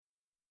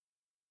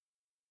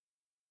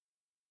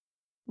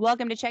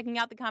Welcome to Checking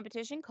Out the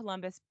Competition,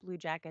 Columbus Blue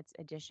Jackets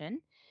edition.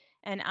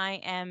 And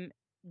I am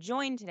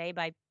joined today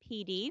by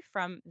PD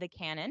from The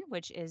Cannon,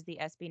 which is the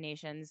SB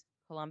Nation's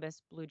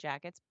Columbus Blue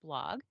Jackets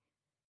blog.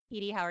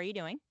 PD, how are you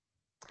doing?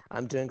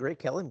 I'm doing great,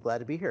 Kelly. I'm glad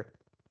to be here.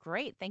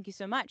 Great. Thank you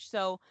so much.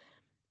 So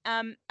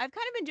I've kind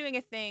of been doing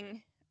a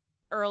thing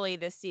early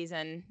this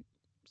season,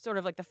 sort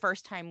of like the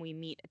first time we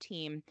meet a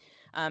team,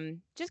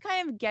 just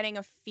kind of getting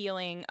a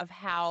feeling of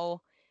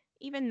how,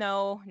 even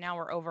though now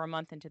we're over a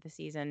month into the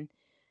season,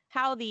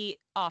 how the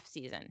off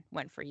season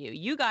went for you.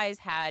 You guys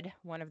had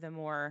one of the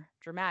more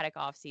dramatic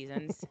off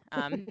seasons,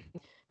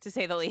 to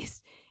say the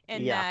least,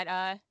 in Yeah,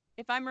 that,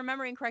 if I'm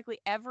remembering correctly,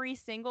 every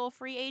single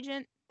free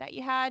agent that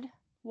you had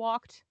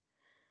walked,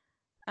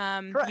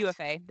 correct.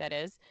 UFA, that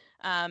is.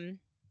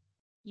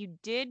 You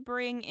did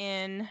bring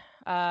in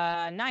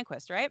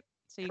Nyquist, right?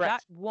 So you got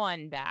Correct.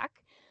 one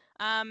back.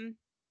 And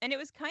it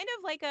was kind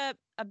of like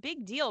a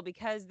big deal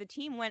because the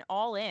team went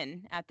all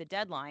in at the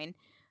deadline.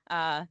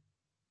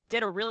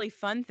 Did a really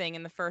fun thing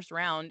in the first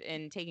round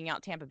in taking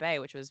out Tampa Bay,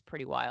 which was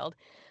pretty wild.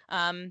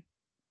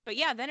 But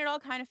yeah, then it all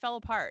kind of fell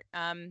apart.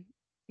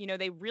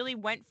 They really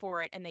went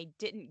for it and they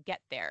didn't get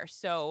there.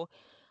 So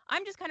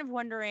I'm just kind of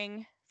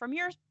wondering, from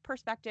your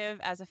perspective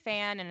as a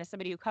fan and as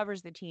somebody who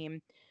covers the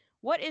team,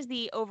 what is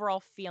the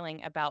overall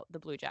feeling about the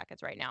Blue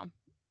Jackets right now?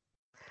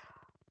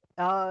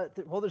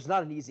 Well, there's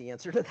not an easy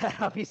answer to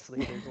that.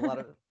 Obviously,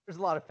 there's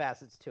a lot of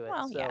facets to it.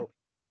 Well, yeah. So,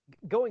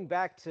 going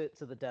back to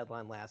the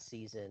deadline last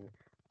season,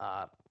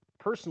 uh,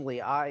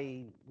 personally,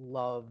 I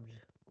loved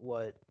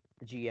what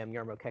the GM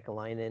Jarmo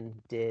Kekalainen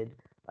did.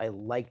 I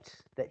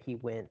liked that he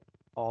went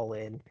all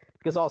in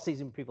because all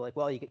season people were like,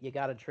 well, you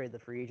got to trade the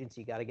free agents,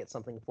 you got to get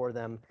something for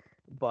them.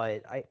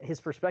 But his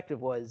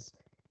perspective was,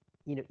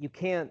 you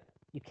can't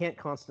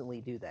constantly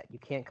do that. You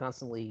can't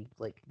constantly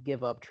like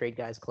give up, trade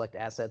guys, collect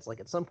assets. Like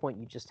at some point,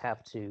 you just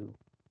have to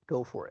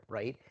go for it,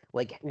 right?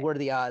 Like, what are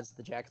the odds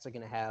the Jackets are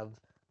going to have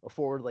a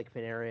forward like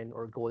Panarin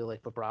or a goalie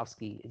like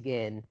Bobrovsky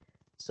again?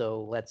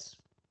 So let's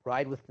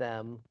ride with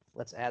them.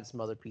 Let's add some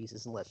other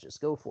pieces and let's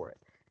just go for it.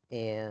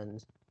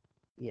 And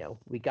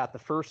we got the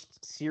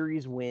first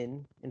series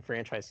win in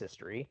franchise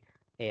history,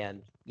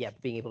 and yeah,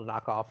 being able to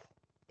knock off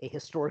a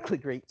historically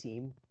great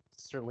team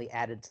certainly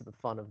added to the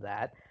fun of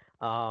that.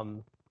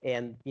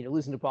 And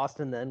losing to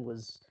Boston then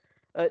was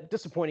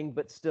disappointing,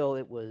 but still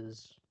it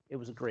was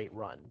a great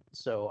run.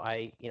 So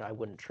I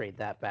wouldn't trade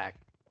that back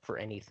for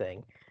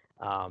anything.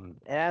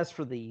 As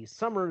for the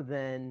summer,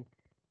 then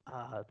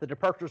the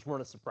departures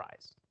weren't a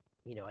surprise.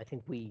 I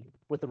think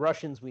with the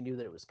Russians, we knew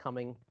that it was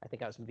coming. I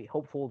think I was going to be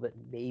hopeful that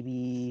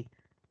maybe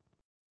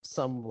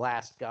some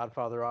last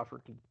Godfather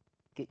offer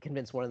could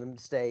convince one of them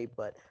to stay,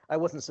 but I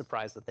wasn't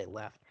surprised that they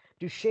left.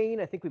 Duchesne,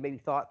 I think we maybe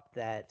thought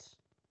that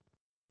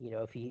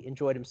if he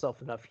enjoyed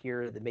himself enough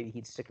here, that maybe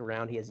he'd stick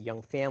around. He has a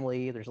young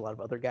family. There's a lot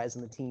of other guys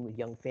on the team with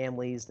young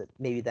families that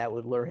maybe that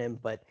would lure him.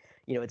 But,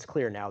 it's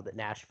clear now that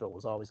Nashville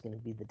was always going to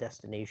be the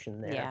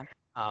destination there.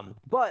 Yeah.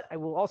 But I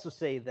will also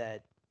say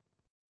that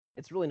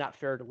it's really not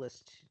fair to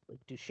list like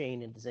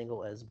Duchesne and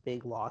Dzingel as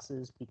big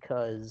losses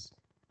because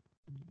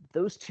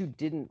those two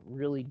didn't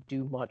really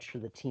do much for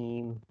the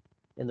team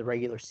in the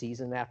regular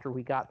season after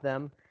we got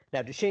them.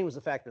 Now, Duchesne was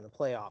a factor in the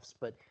playoffs,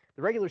 but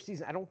the regular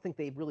season, I don't think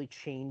they've really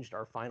changed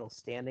our final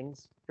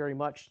standings very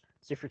much.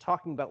 So if you're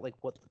talking about like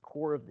what the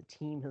core of the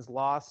team has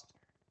lost,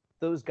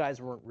 those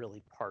guys weren't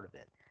really part of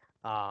it.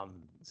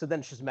 So then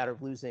it's just a matter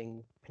of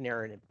losing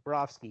Panarin and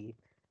Bobrovsky.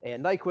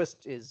 And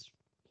Nyquist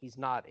he's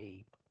not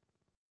a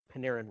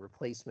Panarin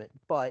replacement,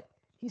 but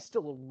he's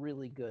still a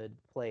really good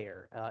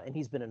player, and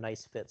he's been a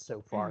nice fit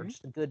so far. Mm-hmm.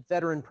 Just a good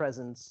veteran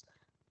presence,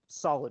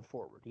 solid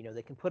forward.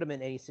 They can put him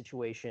in any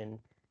situation,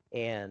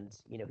 and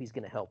he's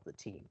going to help the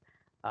team.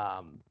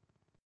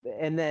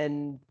 And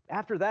then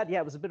after that, yeah,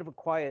 it was a bit of a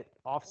quiet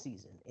off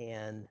season,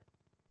 and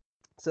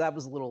so that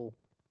was a little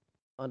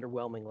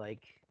underwhelming.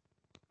 Like,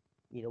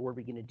 what are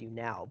we going to do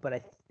now? But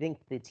I think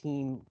the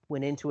team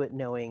went into it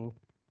knowing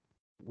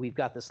we've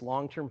got this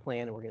long-term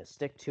plan and we're going to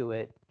stick to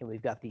it, and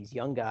we've got these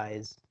young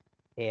guys,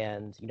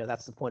 and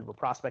that's the point of a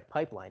prospect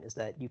pipeline, is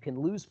that you can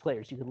lose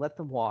players, you can let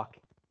them walk,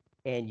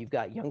 and you've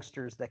got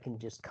youngsters that can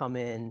just come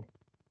in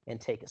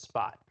and take a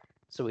spot.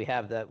 So we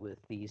have that with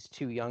these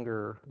two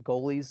younger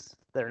goalies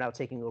that are now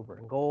taking over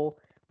in goal.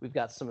 We've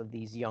got some of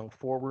these young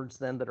forwards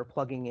then that are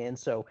plugging in.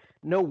 So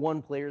no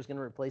one player is going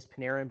to replace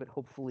Panarin, but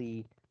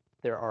hopefully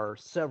there are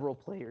several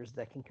players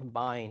that can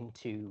combine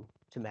to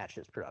match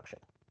his production.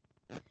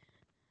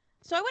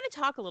 So I want to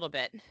talk a little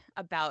bit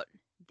about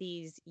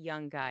these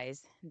young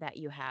guys that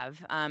you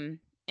have.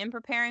 In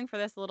preparing for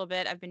this a little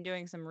bit, I've been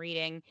doing some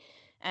reading,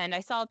 and I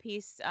saw a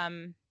piece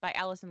by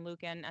Allison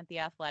Lucan at The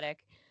Athletic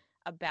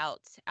about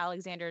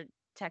Alexander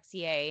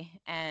Texier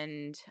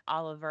and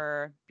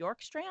Oliver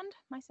Bjorkstrand.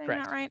 Am I saying that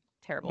Correct. right?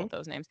 Terrible Mm-hmm. with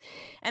those names.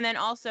 And then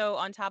also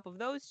on top of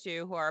those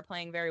two who are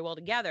playing very well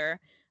together,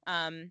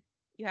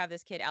 you have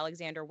this kid,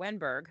 Alexander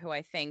Wenberg, who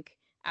I think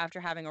after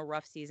having a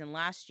rough season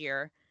last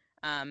year,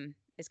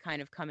 is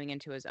kind of coming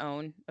into his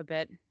own a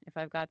bit, if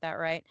I've got that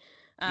right.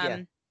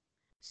 Yeah.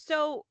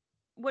 So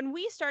when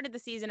we started the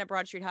season at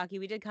Broad Street Hockey,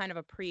 we did kind of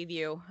a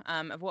preview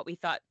of what we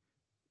thought,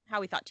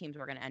 how we thought teams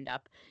were going to end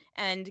up.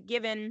 And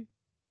given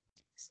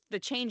the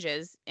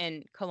changes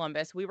in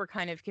Columbus, we were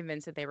kind of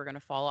convinced that they were going to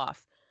fall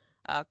off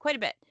quite a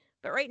bit.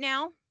 But right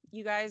now,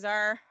 you guys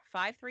are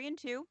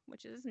 5-3-2,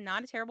 which is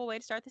not a terrible way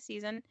to start the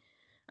season.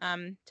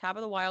 Top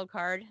of the wild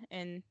card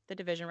in the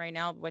division right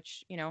now,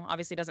 which,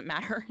 obviously doesn't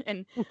matter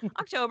in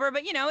October,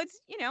 but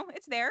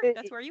it's there.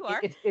 That's where you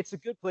are. It's a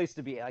good place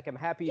to be. Like, I'm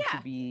happy Yeah.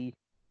 to be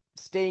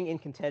staying in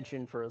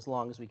contention for as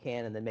long as we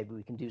can, and then maybe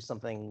we can do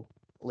something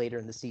later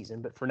in the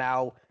season. But for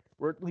now,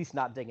 we're at least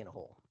not digging a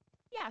hole.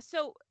 Yeah.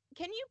 So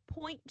can you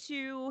point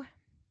to,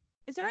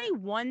 is there any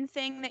one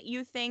thing that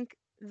you think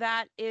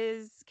that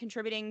is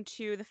contributing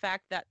to the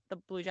fact that the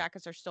Blue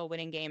Jackets are still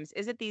winning games?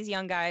 Is it these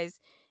young guys?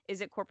 Is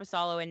it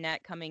Korpisalo and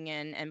net coming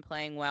in and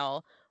playing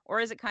well?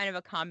 Or is it kind of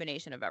a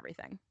combination of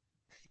everything?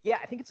 Yeah,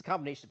 I think it's a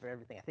combination of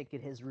everything. I think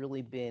it has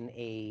really been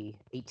a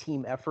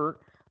team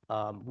effort.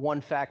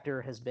 One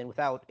factor has been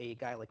without a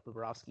guy like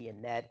Bobrovsky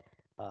in net,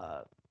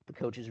 the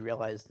coaches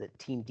realized that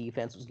team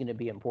defense was going to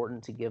be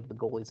important to give the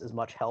goalies as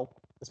much help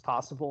as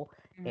possible.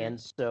 Mm-hmm. And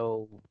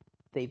so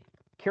they've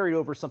carried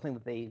over something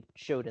that they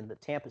showed in the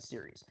Tampa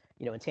series.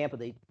 In Tampa,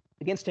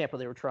 against Tampa,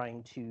 they were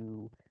trying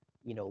to,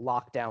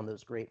 lock down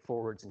those great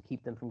forwards and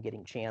keep them from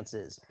getting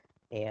chances.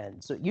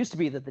 And so it used to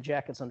be that the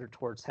Jackets under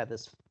Torts had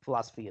this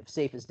philosophy of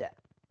safe as death.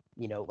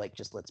 Like,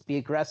 just let's be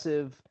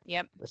aggressive.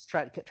 Yep. Let's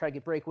try to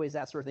get breakaways,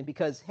 that sort of thing.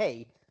 Because,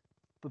 hey,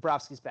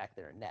 Bobrovsky's back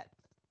there in net.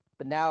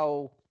 But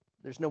now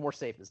there's no more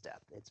safe as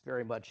death. It's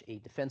very much a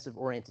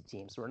defensive-oriented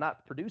team. So we're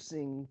not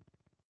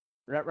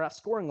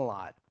scoring a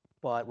lot,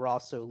 but we're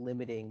also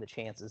limiting the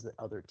chances that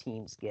other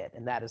teams get,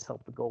 and that has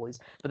helped the goalies.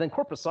 But then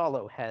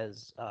Korpisalo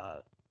has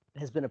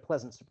been a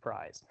pleasant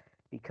surprise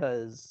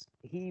because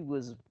he's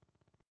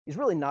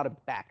really not a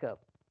backup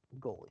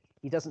goalie.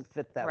 He doesn't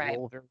fit that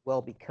role very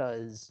well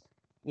because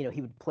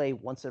he would play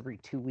once every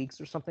 2 weeks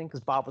or something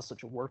because Bob was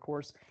such a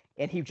workhorse,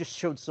 and he just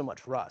showed so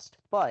much rust.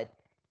 But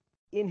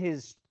in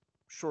his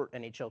short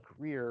NHL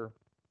career,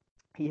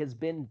 he has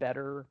been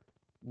better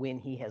when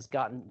he has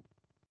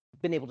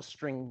been able to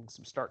string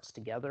some starts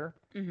together,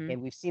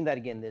 and we've seen that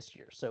again this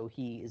year. So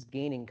he is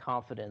gaining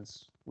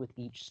confidence with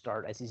each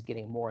start as he's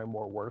getting more and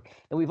more work.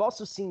 And we've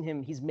also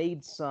seen he's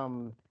made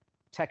some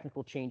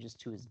technical changes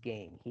to his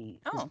game.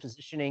 His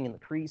positioning in the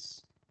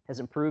crease has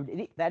improved.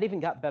 That even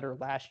got better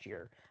last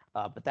year,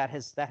 but that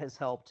has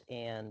helped,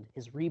 and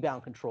his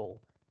rebound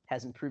control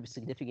has improved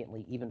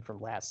significantly even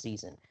from last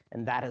season,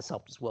 and that has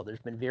helped as well. There's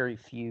been very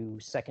few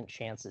second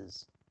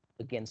chances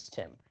against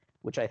him,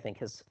 which I think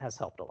has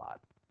helped a lot.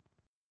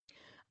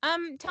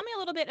 Tell me a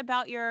little bit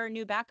about your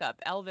new backup,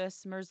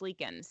 Elvis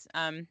Merzlikins.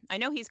 I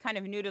know he's kind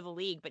of new to the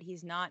league, but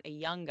he's not a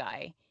young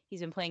guy.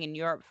 He's been playing in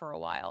Europe for a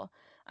while.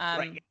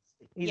 Right.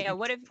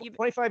 What if you?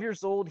 25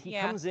 years old. He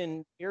comes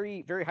in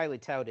very, very highly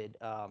touted.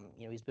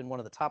 He's been one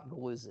of the top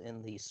goalies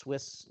in the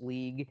Swiss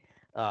league,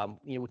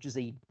 which is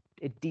a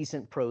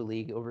decent pro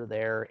league over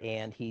there,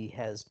 and he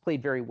has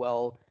played very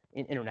well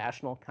in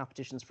international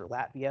competitions for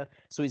Latvia.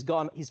 So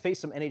he's faced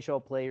some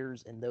NHL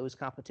players in those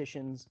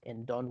competitions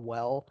and done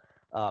well.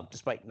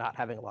 Despite not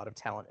having a lot of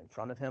talent in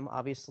front of him,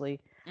 obviously.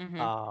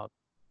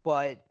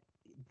 But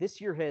this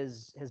year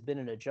has been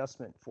an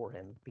adjustment for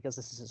him because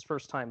this is his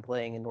first time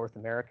playing in North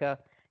America.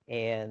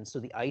 And so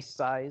the ice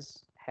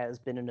size has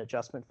been an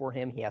adjustment for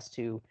him. He has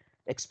to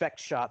expect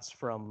shots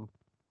from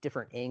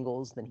different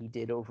angles than he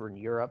did over in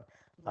Europe.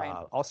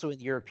 Right. Also in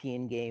the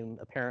European game,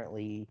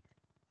 apparently,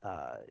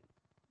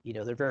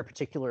 they're very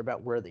particular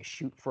about where they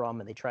shoot from,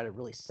 and they try to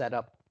really set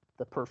up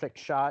the perfect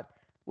shot.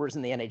 Whereas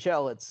in the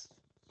NHL, it's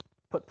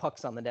put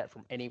pucks on the net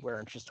from anywhere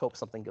and just hope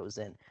something goes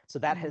in. So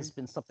that has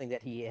been something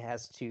that he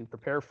has to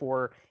prepare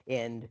for,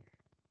 and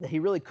that he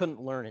really couldn't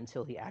learn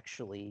until he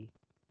actually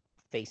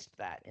faced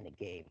that in a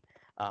game.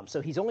 So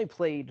he's only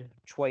played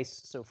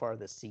twice so far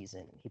this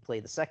season. He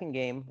played the second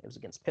game. It was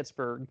against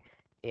Pittsburgh,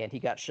 and he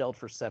got shelled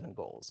for 7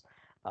 goals.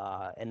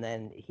 And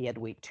then he had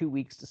to wait 2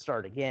 weeks to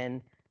start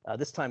again.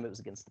 This time it was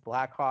against the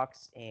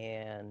Blackhawks,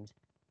 and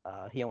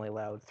he only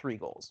allowed 3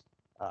 goals,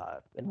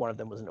 and one of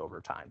them was in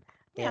overtime.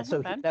 Yeah, and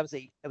so that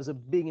was a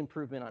big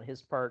improvement on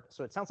his part.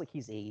 So it sounds like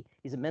he's a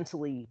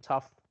mentally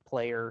tough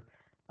player,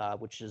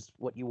 which is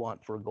what you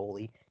want for a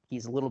goalie.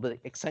 He's a little bit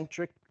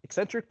eccentric,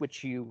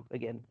 which you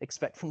again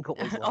expect from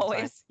goalies.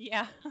 Always,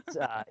 yeah.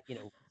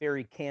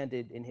 Very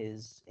candid in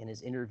his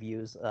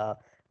interviews, a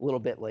little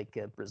bit like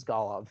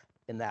Brizgalov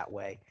in that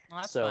way.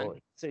 Well, that's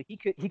fun. So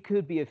he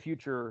could be a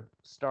future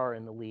star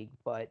in the league,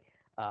 but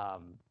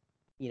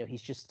he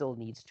just still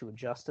needs to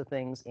adjust to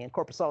things. And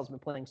Korpisalo's been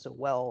playing so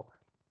well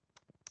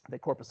that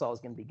Korpisalo is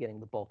going to be getting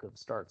the bulk of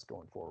starts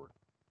going forward.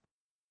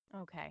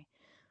 Okay.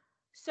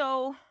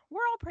 So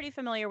we're all pretty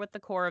familiar with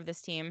the core of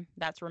this team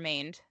that's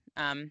remained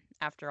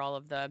after all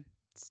of the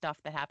stuff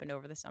that happened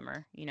over the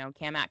summer.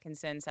 Cam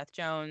Atkinson, Seth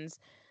Jones,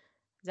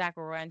 Zach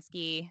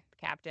Werenski,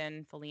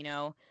 captain,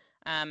 Foligno.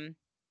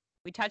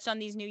 We touched on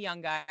these new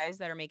young guys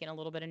that are making a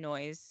little bit of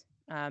noise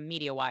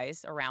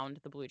media-wise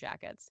around the Blue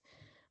Jackets.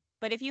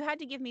 But if you had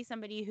to give me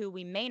somebody who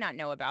we may not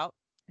know about,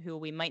 who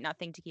we might not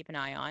think to keep an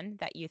eye on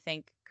that you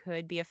think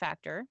could be a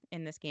factor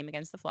in this game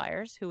against the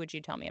Flyers, who would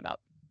you tell me about?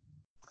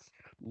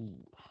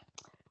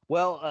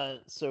 Well,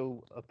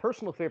 so a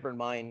personal favorite of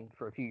mine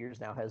for a few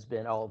years now has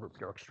been Oliver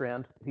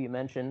Bjorkstrand, who you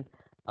mentioned.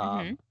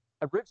 Mm-hmm.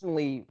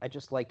 Originally, I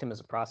just liked him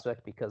as a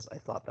prospect because I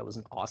thought that was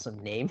an awesome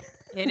name.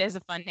 It is a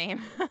fun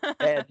name.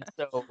 And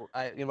so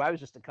I was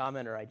just a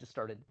commenter. I just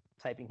started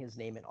typing his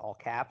name in all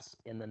caps,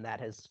 and then that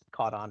has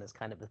caught on as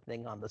kind of a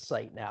thing on the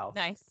site now.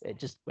 Nice. It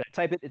just when I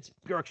type it, it's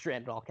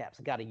Bjorkstrand in all caps.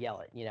 I got to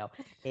yell it.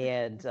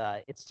 And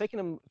it's taken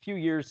him a few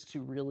years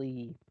to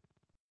really,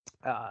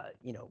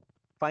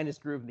 find his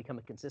groove and become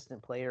a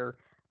consistent player.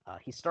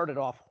 He started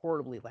off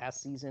horribly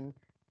last season,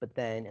 but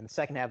then in the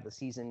second half of the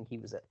season, he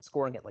was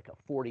scoring at like a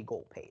 40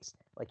 goal pace.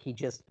 Like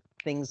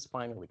things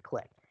finally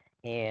clicked,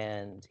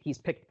 and he's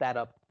picked that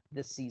up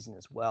this season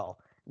as well.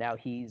 Now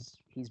he's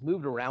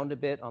moved around a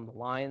bit on the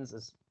lines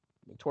as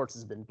Torts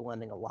has been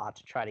blending a lot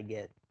to try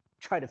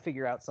to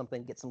figure out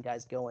something, get some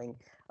guys going.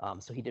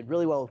 So he did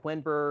really well with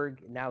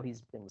Wenberg. Now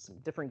he's been with some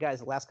different guys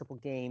the last couple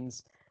of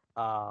games,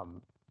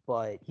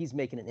 but he's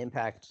making an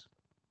impact,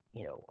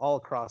 all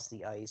across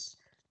the ice,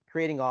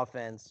 creating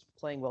offense,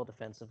 playing well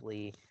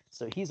defensively.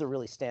 So he's a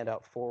really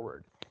standout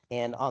forward.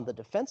 And on the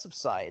defensive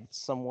side,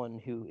 someone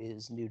who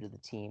is new to the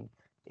team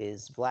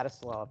is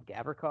Vladislav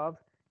Gavrikov,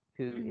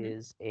 who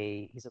is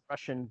he's a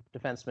Russian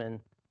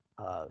defenseman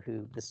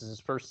who this is his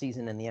first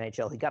season in the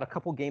NHL. He got a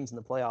couple games in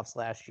the playoffs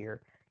last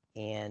year,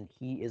 and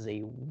he is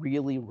a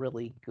really,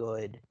 really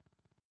good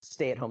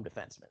stay-at-home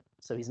defenseman.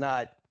 So he's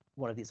not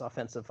one of these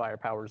offensive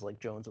firepowers like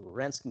Jones or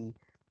Werenski,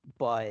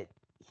 but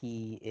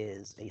he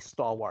is a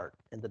stalwart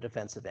in the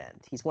defensive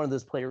end. He's one of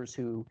those players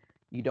who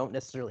you don't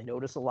necessarily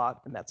notice a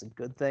lot, and that's a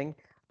good thing.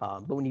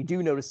 But when you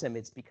do notice him,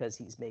 it's because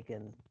he's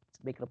making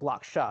a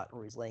block shot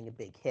or he's laying a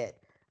big hit.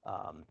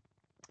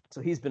 So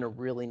he's been a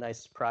really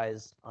nice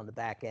surprise on the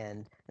back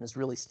end and has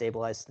really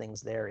stabilized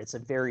things there. It's a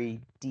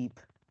very deep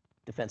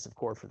defensive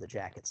core for the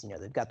Jackets.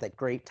 They've got that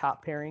great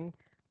top pairing,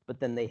 but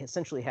then they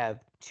essentially have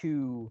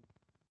two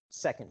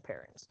second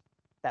pairings.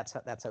 That's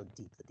how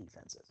deep the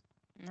defense is.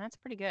 That's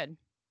pretty good.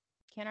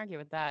 Can't argue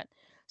with that.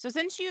 So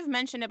since you've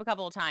mentioned it a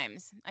couple of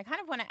times, I kind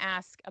of want to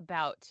ask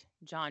about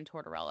John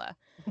Tortorella.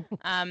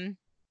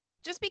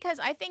 Just because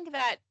I think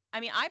that,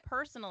 I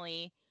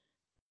personally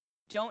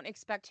don't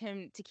expect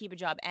him to keep a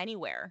job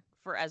anywhere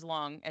for as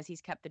long as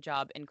he's kept the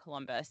job in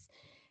Columbus.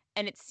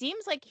 And it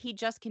seems like he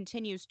just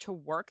continues to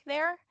work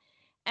there.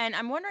 And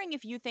I'm wondering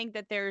if you think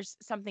that there's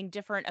something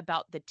different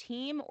about the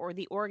team or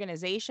the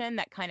organization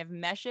that kind of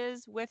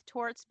meshes with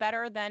Torts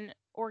better than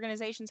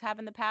organizations have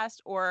in the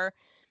past, or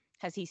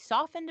has he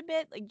softened a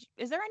bit? Like,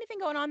 is there anything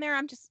going on there?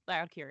 I'm just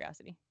out of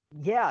curiosity.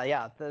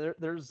 Yeah.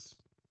 There's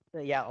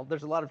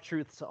a lot of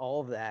truth to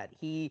all of that.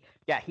 He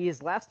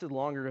has lasted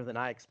longer than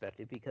I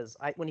expected because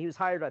when he was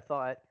hired, I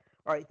thought,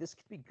 all right, this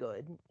could be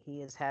good.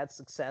 He has had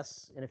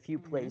success in a few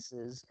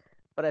places,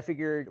 but I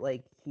figured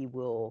like he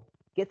will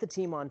get the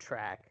team on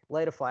track,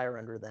 light a fire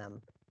under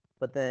them,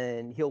 but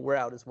then he'll wear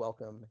out his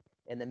welcome,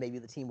 and then maybe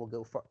the team will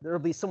go far. There'll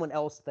be someone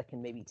else that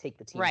can maybe take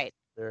the team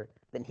further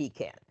than he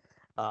can.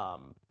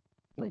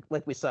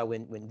 Like we saw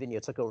when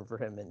Vigneault took over for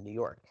him in New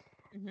York.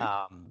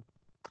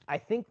 I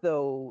think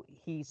though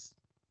he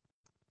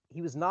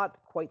was not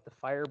quite the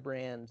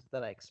firebrand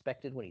that I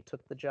expected when he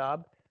took the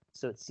job.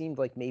 So it seemed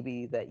like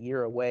maybe that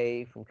year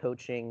away from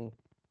coaching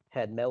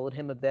had mellowed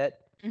him a bit.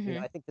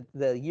 I think that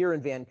the year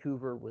in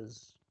Vancouver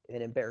was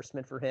an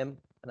embarrassment for him,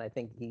 and I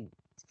think he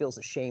feels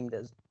ashamed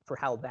for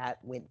how that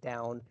went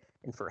down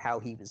and for how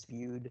he was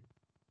viewed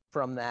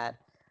from that.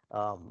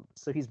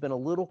 So he's been a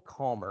little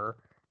calmer,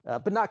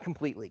 but not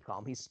completely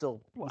calm. He's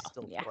still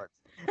short.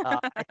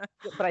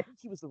 But I think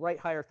he was the right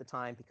hire at the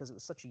time because it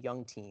was such a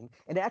young team,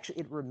 and actually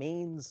it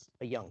remains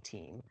a young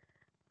team,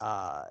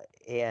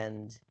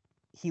 and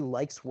he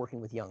likes working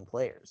with young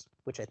players,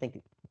 which I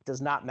think does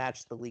not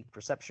match the league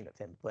perception of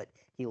him. But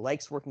he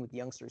likes working with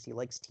youngsters. He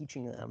likes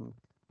teaching them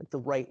the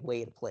right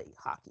way to play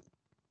hockey.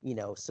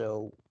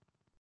 So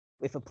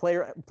if a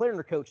player and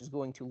a coach is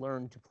going to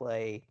learn to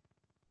play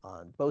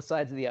on both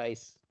sides of the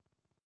ice,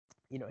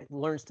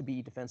 learns to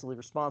be defensively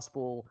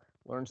responsible,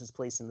 learns his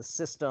place in the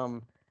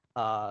system.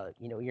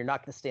 You're not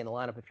going to stay in the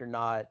lineup if you're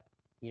not,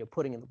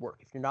 putting in the work,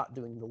 if you're not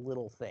doing the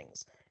little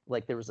things.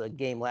 Like there was a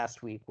game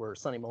last week where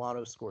Sonny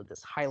Milano scored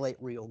this highlight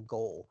reel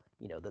goal,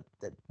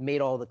 that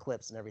made all the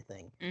clips and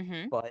everything.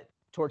 But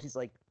Torty's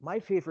like, my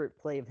favorite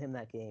play of him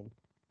that game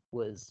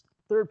was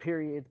third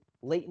period,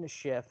 late in the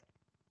shift,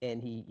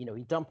 and he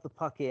dumped the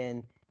puck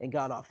in and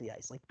got off the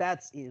ice. Like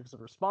it was a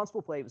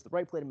responsible play. It was the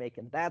right play to make,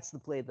 and that's the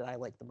play that I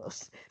like the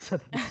most. So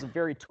this is a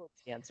very Torty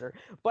answer,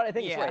 but I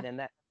think it's right, and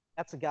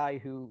that's a guy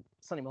who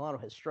Sonny Milano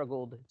has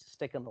struggled to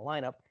stick in the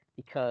lineup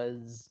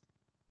because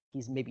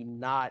he's maybe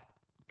not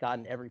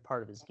gotten every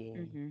part of his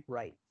game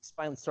right. He's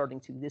finally starting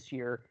to this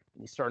year,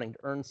 and he's starting to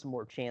earn some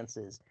more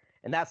chances,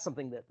 and that's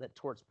something that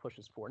Torts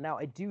pushes for. Now,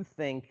 I do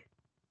think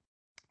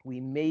we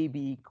may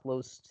be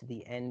close to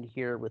the end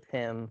here with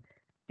him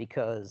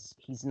because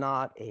he's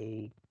not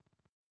a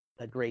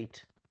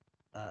great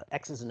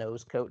X's and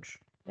O's coach,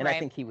 and I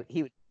think he would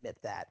admit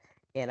that.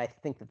 And I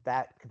think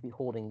that could be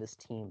holding this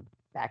team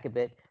back a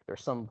bit. There are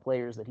some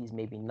players that he's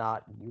maybe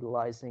not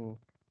utilizing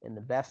in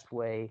the best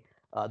way.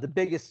 The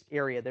biggest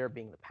area there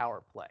being the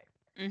power play,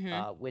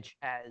 which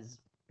has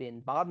been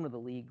bottom of the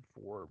league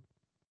for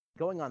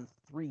going on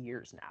 3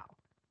 years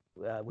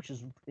now, which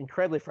is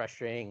incredibly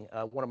frustrating.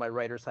 One of my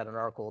writers had an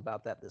article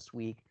about that this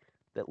week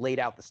that laid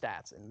out the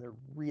stats, and they're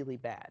really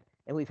bad.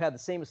 And we've had the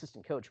same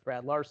assistant coach,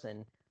 Brad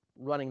Larson,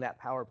 running that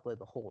power play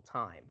the whole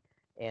time.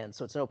 And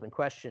so it's an open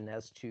question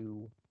as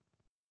to,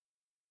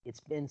 it's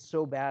been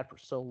so bad for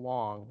so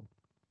long,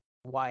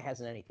 why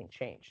hasn't anything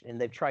changed?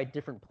 And they've tried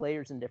different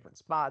players in different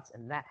spots,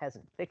 and that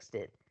hasn't fixed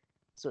it.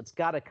 So it's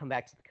got to come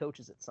back to the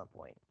coaches at some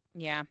point.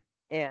 Yeah.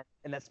 And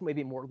that's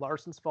maybe more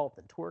Larson's fault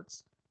than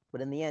Tort's,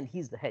 but in the end,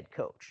 he's the head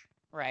coach.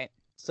 Right.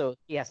 So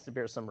he has to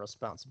bear some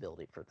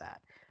responsibility for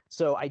that.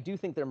 So I do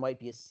think there might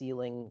be a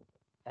ceiling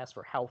as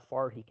for how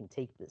far he can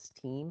take this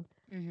team.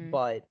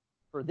 But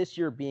for this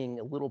year being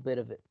a little bit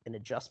of an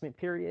adjustment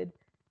period,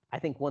 I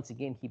think once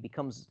again he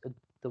becomes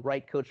the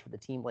right coach for the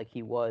team like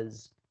he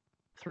was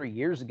 3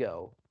 years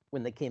ago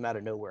when they came out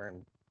of nowhere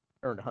and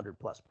earned 100+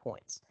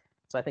 points.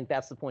 So I think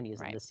that's the point he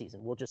is in this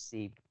season. We'll just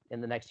see in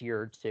the next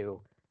year or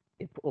two.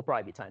 It will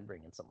probably be time to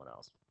bring in someone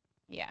else.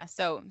 Yeah.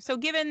 So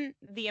given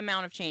the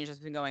amount of change that's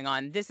been going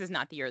on, this is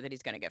not the year that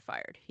he's going to get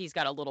fired. He's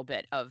got a little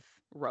bit of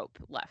rope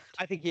left.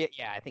 I think he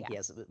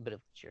has a bit of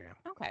cheer.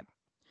 Okay.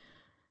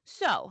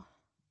 So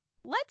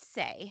let's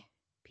say,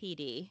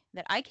 PD,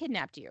 that I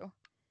kidnapped you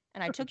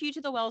and I took you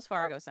to the Wells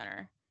Fargo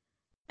Center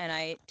and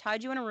I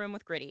tied you in a room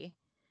with Gritty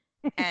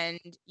and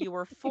you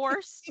were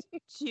forced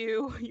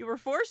to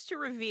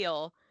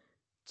reveal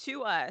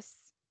to us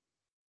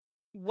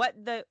what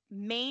the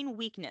main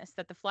weakness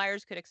that the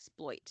Flyers could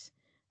exploit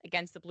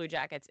against the Blue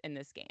Jackets in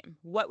this game.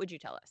 What would you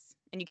tell us?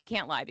 And you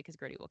can't lie because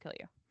Gritty will kill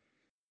you.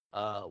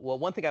 Well,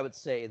 one thing I would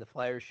say, the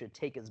Flyers should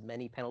take as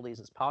many penalties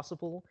as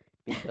possible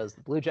because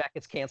the Blue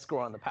Jackets can't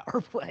score on the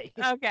power play.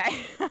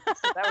 Okay. So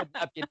that would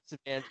not be a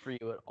disadvantage for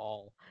you at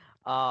all.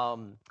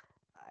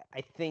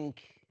 I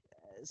think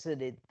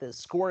the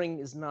scoring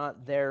is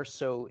not there,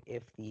 so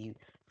if the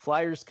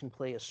Flyers can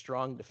play a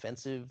strong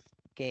defensive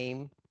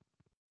game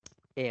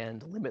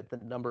and limit the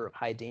number of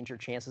high danger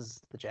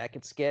chances the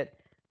Jackets get,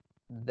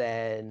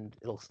 then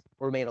it'll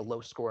remain a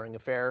low scoring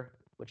affair,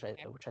 which I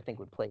think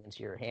would play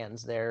into your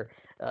hands there.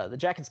 The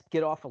Jackets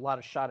get off a lot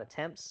of shot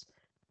attempts,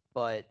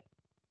 but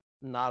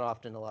not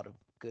often a lot of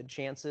good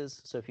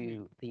chances. So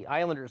the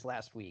Islanders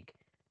last week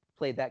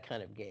played that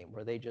kind of game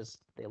where they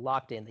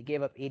locked in. They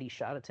gave up 80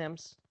 shot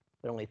attempts,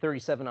 but only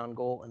 37 on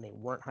goal, and they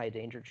weren't high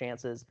danger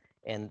chances.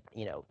 And,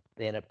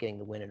 they end up getting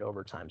the win in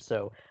overtime.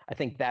 So I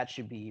think that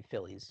should be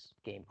Philly's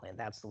game plan.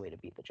 That's the way to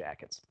beat the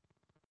Jackets.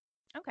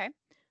 Okay.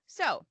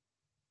 So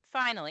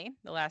finally,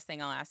 the last thing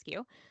I'll ask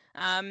you.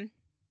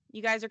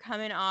 You guys are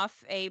coming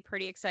off a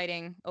pretty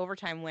exciting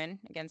overtime win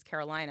against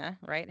Carolina,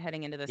 right?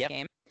 Heading into this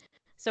game.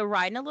 So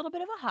riding a little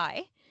bit of a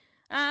high.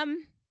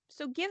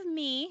 So give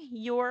me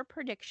your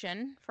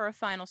prediction for a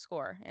final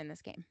score in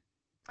this game.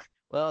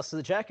 Well, so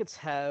the Jackets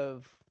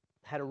have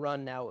had a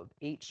run now of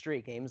 8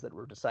 straight games that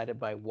were decided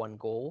by 1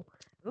 goal.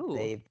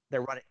 Ooh.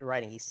 They're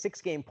riding a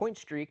 6-game point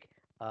streak,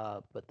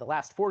 but the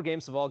last 4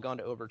 games have all gone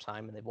to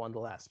overtime, and they've won the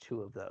last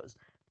 2 of those.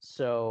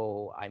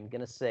 So I'm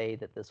going to say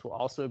that this will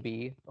also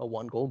be a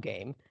 1-goal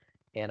game,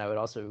 and I would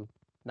also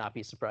not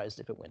be surprised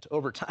if it went to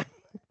overtime.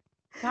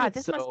 God,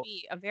 this must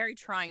be a very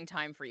trying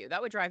time for you.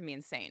 That would drive me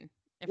insane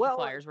if the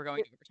Flyers were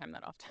going to overtime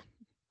that often.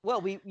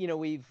 Well,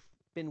 we've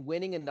been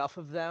winning enough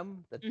of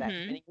them that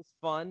winning is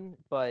fun,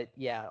 but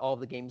yeah, all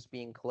the games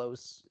being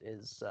close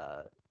is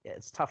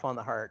it's tough on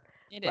the heart.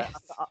 It is.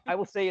 I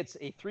will say it's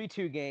a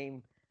 3-2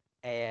 game,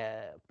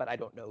 but I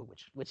don't know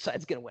which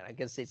side's going to win. I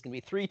guess it's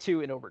going to be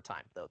 3-2 in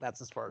overtime, though.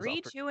 That's as far as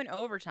 3-2 in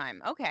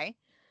overtime. Okay.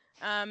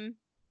 I'm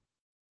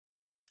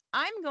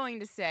going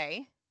to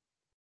say,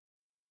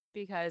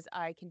 because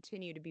I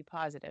continue to be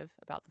positive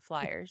about the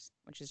Flyers,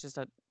 which is just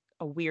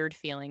a weird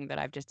feeling that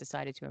I've just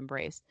decided to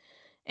embrace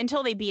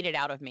until they beat it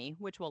out of me,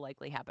 which will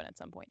likely happen at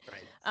some point.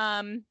 Right.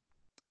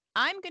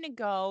 I'm going to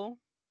go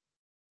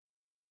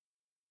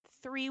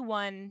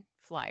 3-1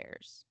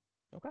 Flyers.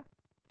 Okay.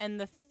 And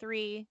the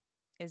 3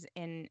 is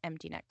in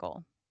empty net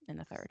goal in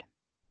the third.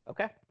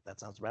 Okay. That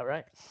sounds about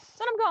right. That's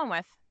what I'm going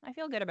with. I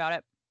feel good about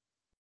it.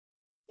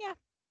 Yeah.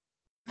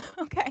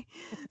 Okay.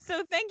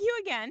 So thank you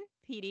again,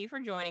 PD, for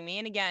joining me.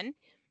 And again,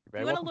 if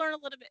you want to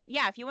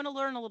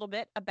learn a little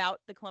bit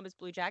about the Columbus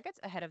Blue Jackets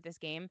ahead of this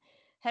game,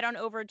 head on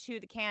over to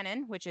the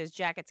Cannon, which is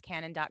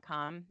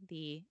jacketscannon.com,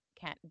 the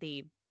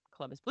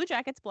Columbus Blue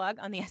Jackets blog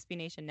on the SB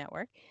Nation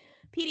Network.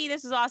 PD,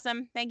 this is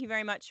awesome. Thank you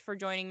very much for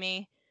joining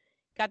me.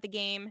 Got the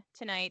game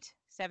tonight,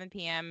 7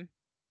 p.m.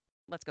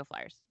 Let's go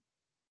Flyers.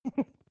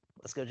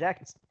 Let's go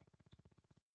Jackets.